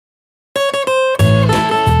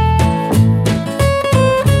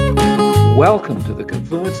Welcome to the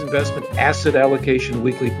Confluence Investment Asset Allocation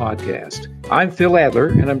Weekly Podcast. I'm Phil Adler,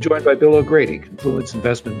 and I'm joined by Bill O'Grady, Confluence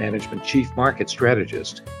Investment Management Chief Market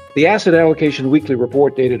Strategist. The Asset Allocation Weekly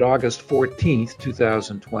Report dated August 14th,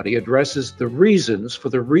 2020 addresses the reasons for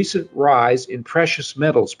the recent rise in precious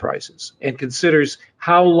metals prices and considers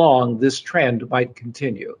how long this trend might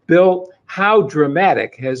continue. Bill, how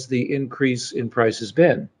dramatic has the increase in prices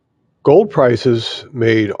been? Gold prices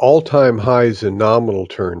made all-time highs in nominal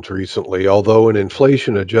terms recently, although in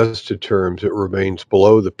inflation-adjusted terms it remains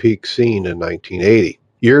below the peak seen in 1980.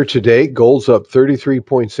 Year to date, gold's up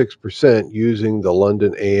 33.6% using the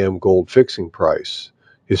London AM gold fixing price.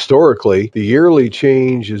 Historically, the yearly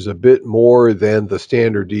change is a bit more than the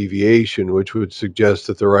standard deviation, which would suggest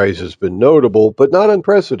that the rise has been notable, but not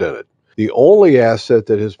unprecedented. The only asset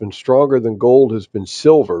that has been stronger than gold has been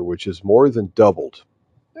silver, which has more than doubled.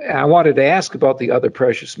 I wanted to ask about the other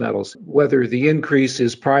precious metals, whether the increase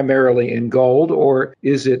is primarily in gold or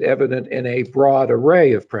is it evident in a broad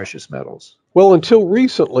array of precious metals? Well, until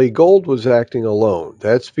recently, gold was acting alone.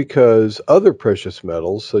 That's because other precious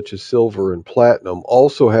metals, such as silver and platinum,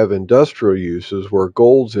 also have industrial uses where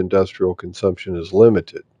gold's industrial consumption is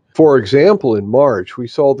limited. For example, in March, we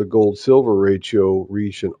saw the gold-silver ratio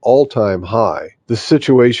reach an all-time high. The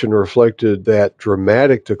situation reflected that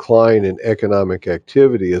dramatic decline in economic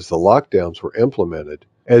activity as the lockdowns were implemented.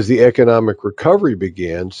 As the economic recovery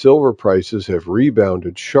began, silver prices have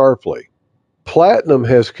rebounded sharply. Platinum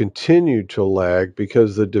has continued to lag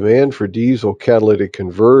because the demand for diesel catalytic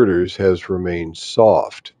converters has remained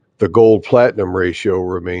soft. The gold-platinum ratio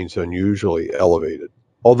remains unusually elevated.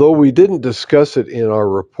 Although we didn't discuss it in our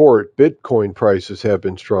report, Bitcoin prices have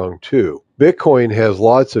been strong too. Bitcoin has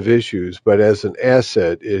lots of issues, but as an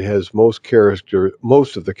asset, it has most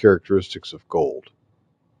of the characteristics of gold.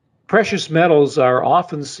 Precious metals are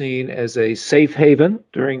often seen as a safe haven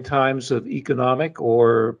during times of economic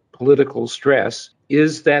or political stress.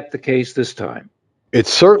 Is that the case this time?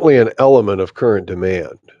 It's certainly an element of current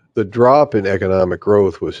demand. The drop in economic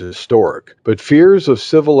growth was historic, but fears of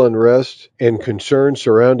civil unrest and concerns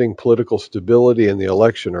surrounding political stability in the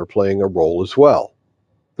election are playing a role as well.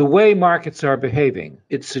 The way markets are behaving,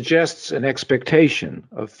 it suggests an expectation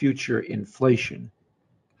of future inflation.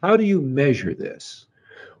 How do you measure this?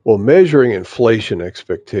 Well, measuring inflation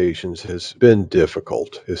expectations has been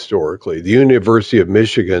difficult historically. The University of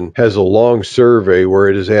Michigan has a long survey where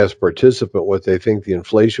it has asked participants what they think the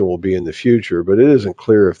inflation will be in the future, but it isn't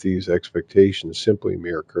clear if these expectations simply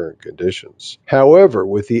mirror current conditions. However,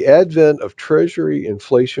 with the advent of Treasury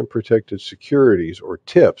inflation-protected securities, or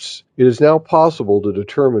TIPS, it is now possible to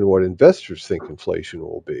determine what investors think inflation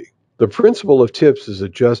will be. The principal of TIPS is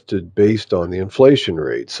adjusted based on the inflation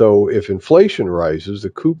rate. So if inflation rises, the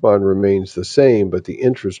coupon remains the same, but the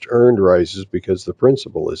interest earned rises because the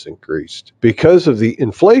principal is increased. Because of the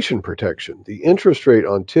inflation protection, the interest rate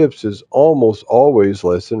on TIPS is almost always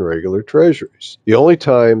less than regular treasuries. The only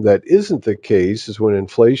time that isn't the case is when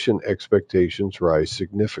inflation expectations rise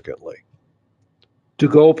significantly. Do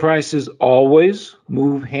gold prices always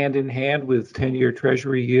move hand in hand with 10-year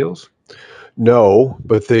treasury yields? No,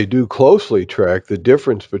 but they do closely track the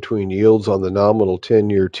difference between yields on the nominal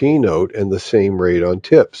 10-year T-note and the same rate on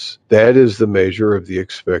TIPS. That is the measure of the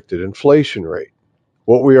expected inflation rate.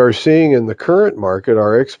 What we are seeing in the current market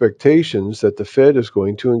are expectations that the Fed is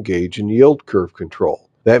going to engage in yield curve control.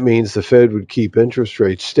 That means the Fed would keep interest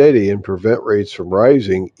rates steady and prevent rates from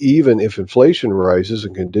rising, even if inflation rises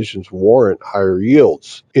and conditions warrant higher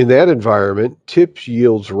yields. In that environment, TIPS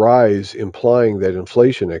yields rise, implying that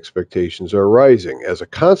inflation expectations are rising. As a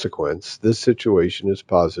consequence, this situation is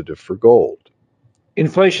positive for gold.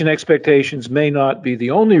 Inflation expectations may not be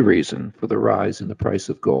the only reason for the rise in the price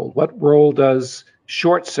of gold. What role does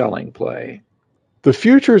short selling play? The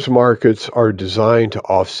futures markets are designed to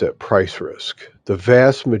offset price risk. The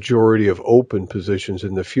vast majority of open positions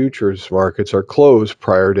in the futures markets are closed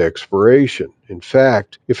prior to expiration. In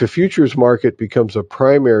fact, if a futures market becomes a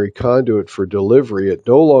primary conduit for delivery, it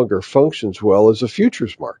no longer functions well as a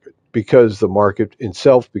futures market because the market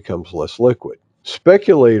itself becomes less liquid.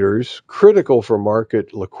 Speculators, critical for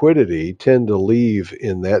market liquidity, tend to leave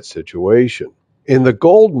in that situation. In the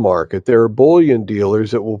gold market, there are bullion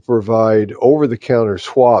dealers that will provide over-the-counter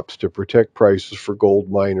swaps to protect prices for gold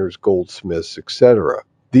miners, goldsmiths, etc.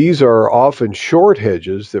 These are often short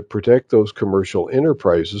hedges that protect those commercial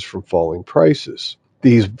enterprises from falling prices.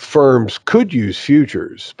 These firms could use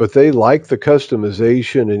futures, but they like the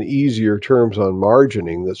customization and easier terms on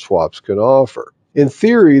margining that swaps can offer. In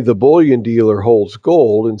theory, the bullion dealer holds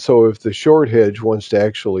gold, and so if the short hedge wants to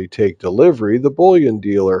actually take delivery, the bullion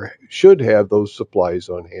dealer should have those supplies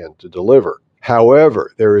on hand to deliver.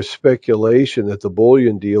 However, there is speculation that the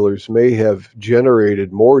bullion dealers may have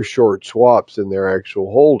generated more short swaps than their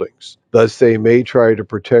actual holdings. Thus, they may try to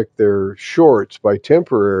protect their shorts by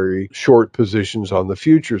temporary short positions on the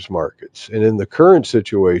futures markets. And in the current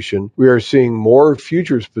situation, we are seeing more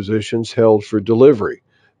futures positions held for delivery.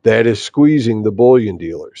 That is squeezing the bullion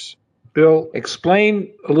dealers. Bill,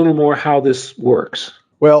 explain a little more how this works.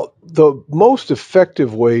 Well, the most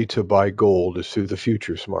effective way to buy gold is through the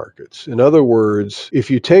futures markets. In other words,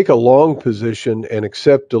 if you take a long position and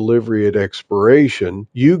accept delivery at expiration,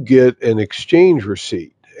 you get an exchange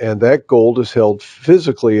receipt. And that gold is held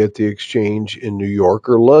physically at the exchange in New York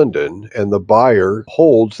or London, and the buyer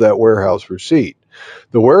holds that warehouse receipt.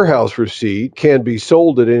 The warehouse receipt can be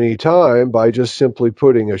sold at any time by just simply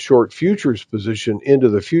putting a short futures position into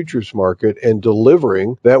the futures market and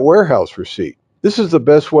delivering that warehouse receipt. This is the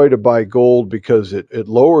best way to buy gold because it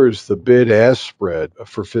lowers the bid-ask spread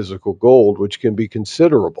for physical gold, which can be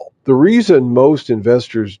considerable. The reason most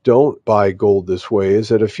investors don't buy gold this way is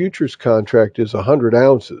that a futures contract is 100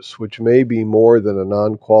 ounces, which may be more than a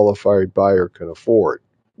non-qualified buyer can afford.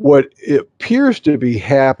 What appears to be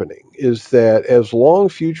happening is that as long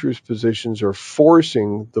futures positions are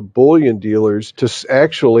forcing the bullion dealers to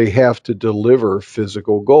actually have to deliver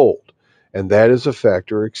physical gold. And that is a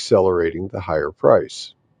factor accelerating the higher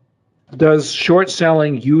price. Does short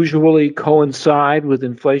selling usually coincide with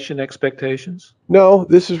inflation expectations? No,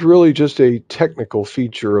 this is really just a technical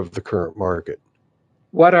feature of the current market.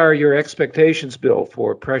 What are your expectations, Bill,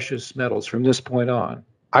 for precious metals from this point on?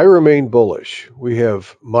 I remain bullish. We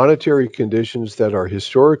have monetary conditions that are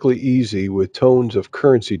historically easy with tones of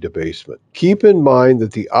currency debasement. Keep in mind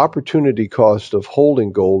that the opportunity cost of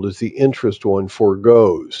holding gold is the interest one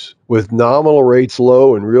forgoes. With nominal rates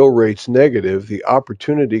low and real rates negative, the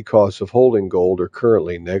opportunity costs of holding gold are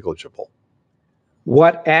currently negligible.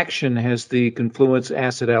 What action has the Confluence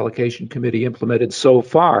Asset Allocation Committee implemented so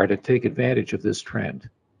far to take advantage of this trend?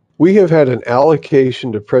 We have had an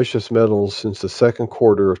allocation to precious metals since the second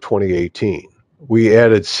quarter of 2018. We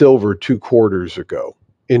added silver 2 quarters ago.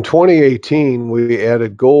 In 2018, we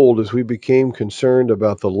added gold as we became concerned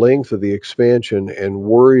about the length of the expansion and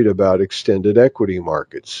worried about extended equity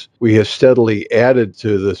markets. We have steadily added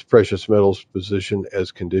to this precious metals position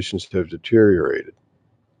as conditions have deteriorated.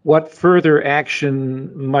 What further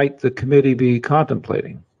action might the committee be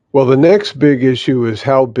contemplating? Well, the next big issue is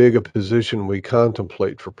how big a position we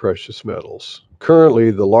contemplate for precious metals.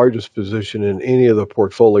 Currently, the largest position in any of the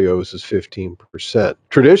portfolios is 15%.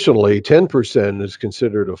 Traditionally, 10% is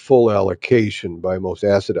considered a full allocation by most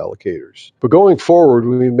asset allocators. But going forward,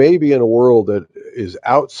 we may be in a world that is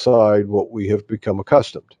outside what we have become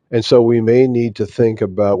accustomed. And so we may need to think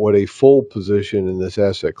about what a full position in this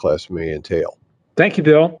asset class may entail. Thank you,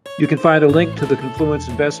 Bill. You can find a link to the Confluence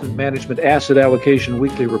Investment Management Asset Allocation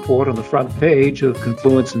Weekly Report on the front page of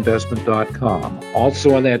confluenceinvestment.com.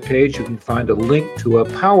 Also on that page, you can find a link to a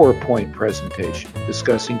PowerPoint presentation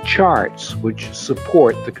discussing charts which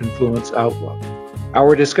support the Confluence outlook.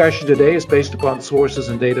 Our discussion today is based upon sources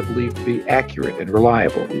and data believed to be accurate and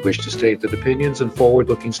reliable. We wish to state that opinions and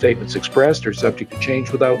forward-looking statements expressed are subject to change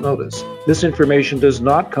without notice. This information does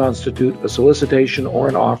not constitute a solicitation or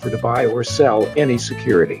an offer to buy or sell any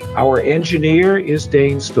security. Our engineer is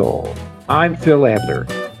Dane Stoll. I'm Phil Adler.